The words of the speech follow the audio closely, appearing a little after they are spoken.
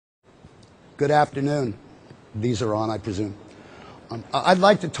Good afternoon. These are on, I presume. I'd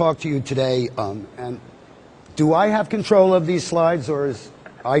like to talk to you today, and do I have control of these slides, or is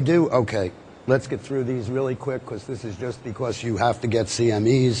I do? Okay. Let's get through these really quick, because this is just because you have to get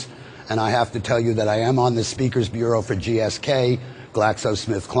CMEs, and I have to tell you that I am on the Speakers Bureau for GSK,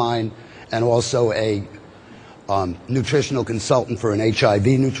 GlaxoSmithKline, and also a nutritional consultant for an HIV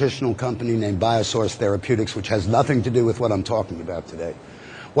nutritional company named Biosource Therapeutics, which has nothing to do with what I'm talking about today.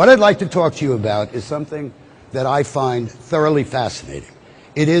 What I'd like to talk to you about is something that I find thoroughly fascinating.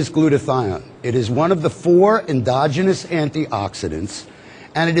 It is glutathione. It is one of the 4 endogenous antioxidants,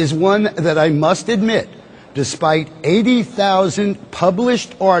 and it is one that I must admit, despite 80,000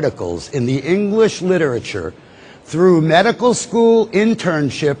 published articles in the English literature, through medical school,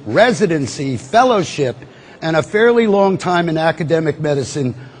 internship, residency, fellowship, and a fairly long time in academic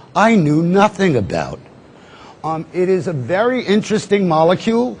medicine, I knew nothing about. It is a very interesting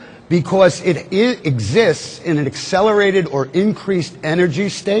molecule because it exists in an accelerated or increased energy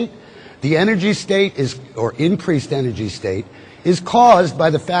state. The energy state or increased energy state, is caused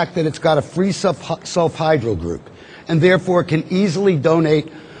by the fact that it's got a free sulfhydryl group, and therefore can easily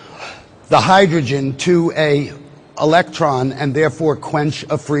donate the hydrogen to a electron and therefore quench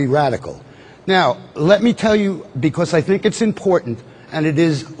a free radical. Now, let me tell you, because I think it's important, and it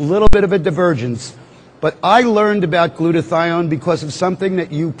is a little bit of a divergence, but I learned about glutathione because of something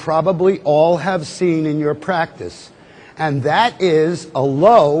that you probably all have seen in your practice, and that is a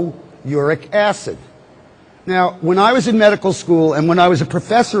low uric acid. Now, when I was in medical school and when I was a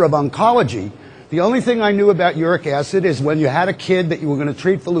professor of oncology, the only thing I knew about uric acid is when you had a kid that you were going to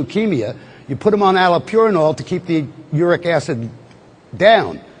treat for leukemia, you put him on allopurinol to keep the uric acid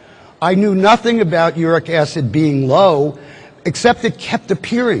down. I knew nothing about uric acid being low, except it kept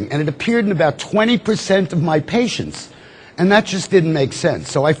appearing, and it appeared in about 20% of my patients, and that just didn't make sense.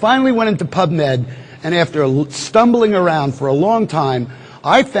 So I finally went into PubMed, and after stumbling around for a long time,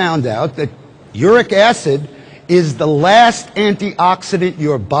 I found out that uric acid is the last antioxidant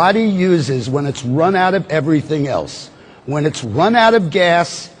your body uses when it's run out of everything else. When it's run out of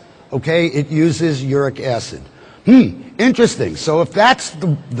gas, okay, it uses uric acid. Interesting. So if that's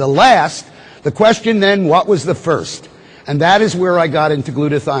the last, the question then, what was the first? And that is where I got into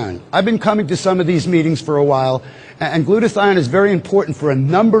glutathione. I've been coming to some of these meetings for a while, and glutathione is very important for a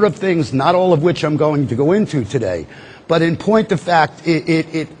number of things, not all of which I'm going to go into today. But in point of fact,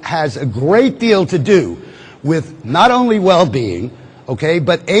 it has a great deal to do with not only well-being, okay,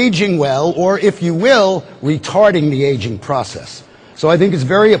 but aging well, or if you will, retarding the aging process. So I think it's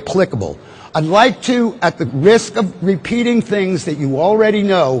very applicable. I'd like to, at the risk of repeating things that you already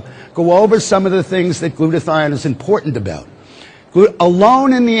know, go over some of the things that glutathione is important about.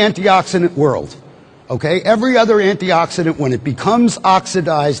 Alone in the antioxidant world, okay, every other antioxidant, when it becomes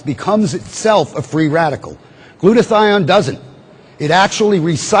oxidized, becomes itself a free radical. Glutathione doesn't. It actually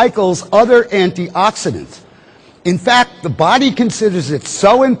recycles other antioxidants. In fact, the body considers it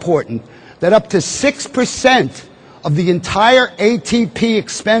so important that up to 6% of the entire ATP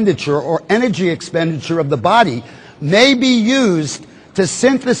expenditure or energy expenditure of the body may be used to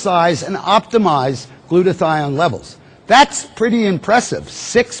synthesize and optimize glutathione levels. That's pretty impressive,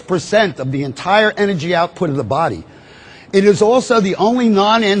 6% of the entire energy output of the body. It is also the only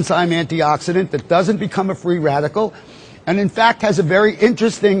non-enzyme antioxidant that doesn't become a free radical, and in fact has a very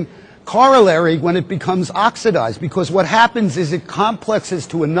interesting corollary when it becomes oxidized, because what happens is it complexes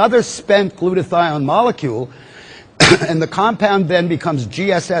to another spent glutathione molecule, and the compound then becomes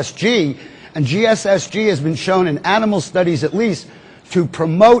GSSG, and GSSG has been shown in animal studies at least to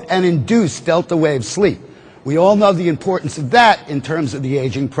promote and induce delta wave sleep. We all know the importance of that in terms of the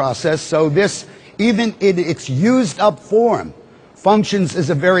aging process, so this, even in its used up form, functions as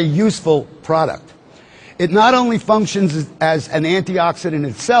a very useful product. It not only functions as an antioxidant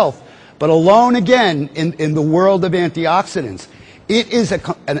itself, but alone again in the world of antioxidants, it is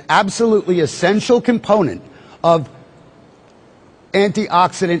an absolutely essential component of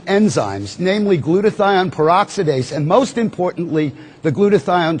antioxidant enzymes, namely glutathione peroxidase, and most importantly, the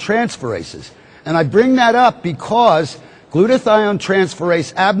glutathione transferases. And I bring that up because glutathione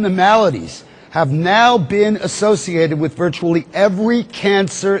transferase abnormalities have now been associated with virtually every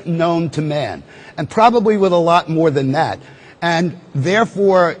cancer known to man, and probably with a lot more than that. And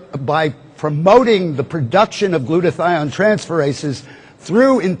therefore, by promoting the production of glutathione transferases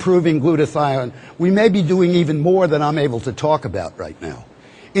through improving glutathione, we may be doing even more than I'm able to talk about right now.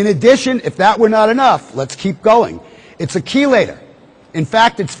 In addition, if that were not enough, let's keep going. It's a chelator. In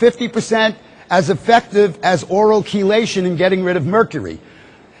fact, it's 50% as effective as oral chelation in getting rid of mercury.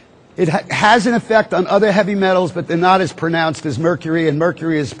 It has an effect on other heavy metals, but they're not as pronounced as mercury, and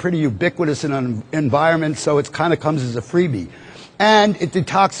mercury is pretty ubiquitous in an environment, so it kind of comes as a freebie. And it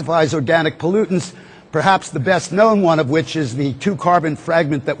detoxifies organic pollutants, perhaps the best known one of which is the 2-carbon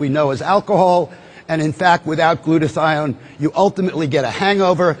fragment that we know as alcohol. And in fact, without glutathione, you ultimately get a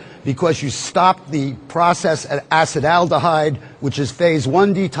hangover because you stop the process at acetaldehyde, which is phase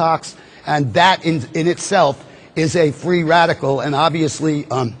 1 detox, and that in itself is a free radical, and obviously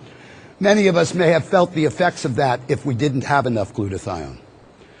many of us may have felt the effects of that if we didn't have enough glutathione.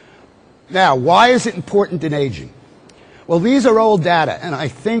 Now, why is it important in aging? Well, these are old data, and I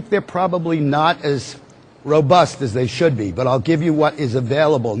think they're probably not as robust as they should be, but I'll give you what is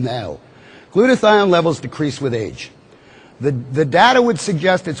available now. Glutathione levels decrease with age. The data would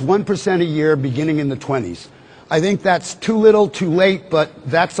suggest it's 1% a year beginning in the 20s. I think that's too little, too late, but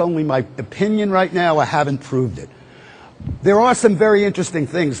that's only my opinion right now. I haven't proved it. There are some very interesting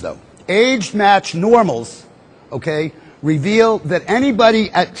things, though. Age-matched normals, okay, reveal that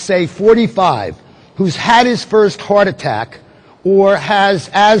anybody at, say, 45 who's had his first heart attack or has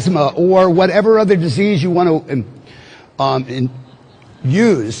asthma or whatever other disease you want to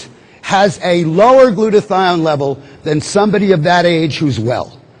use has a lower glutathione level than somebody of that age who's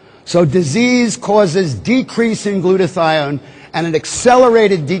well. So disease causes decrease in glutathione and an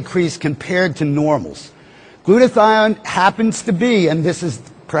accelerated decrease compared to normals. Glutathione happens to be, and this is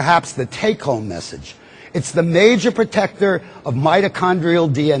perhaps the take-home message, it's the major protector of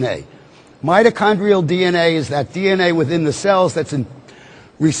mitochondrial DNA. Mitochondrial DNA is that DNA within the cells that's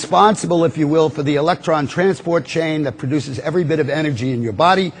responsible, if you will, for the electron transport chain that produces every bit of energy in your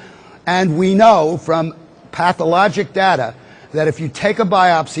body. And we know from pathologic data that if you take a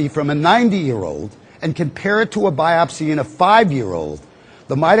biopsy from a 90-year-old and compare it to a biopsy in a 5-year-old,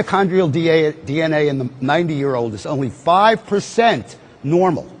 the mitochondrial DNA in the 90-year-old is only 5%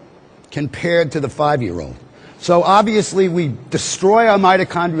 normal compared to the 5-year-old. So obviously we destroy our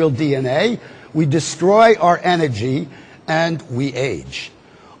mitochondrial DNA, we destroy our energy, and we age.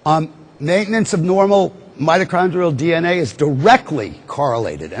 Maintenance of normal mitochondrial DNA is directly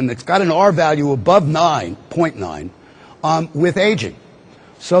correlated, and it's got an R value above 9.9 with aging.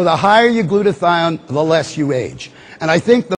 So the higher your glutathione, the less you age. And I think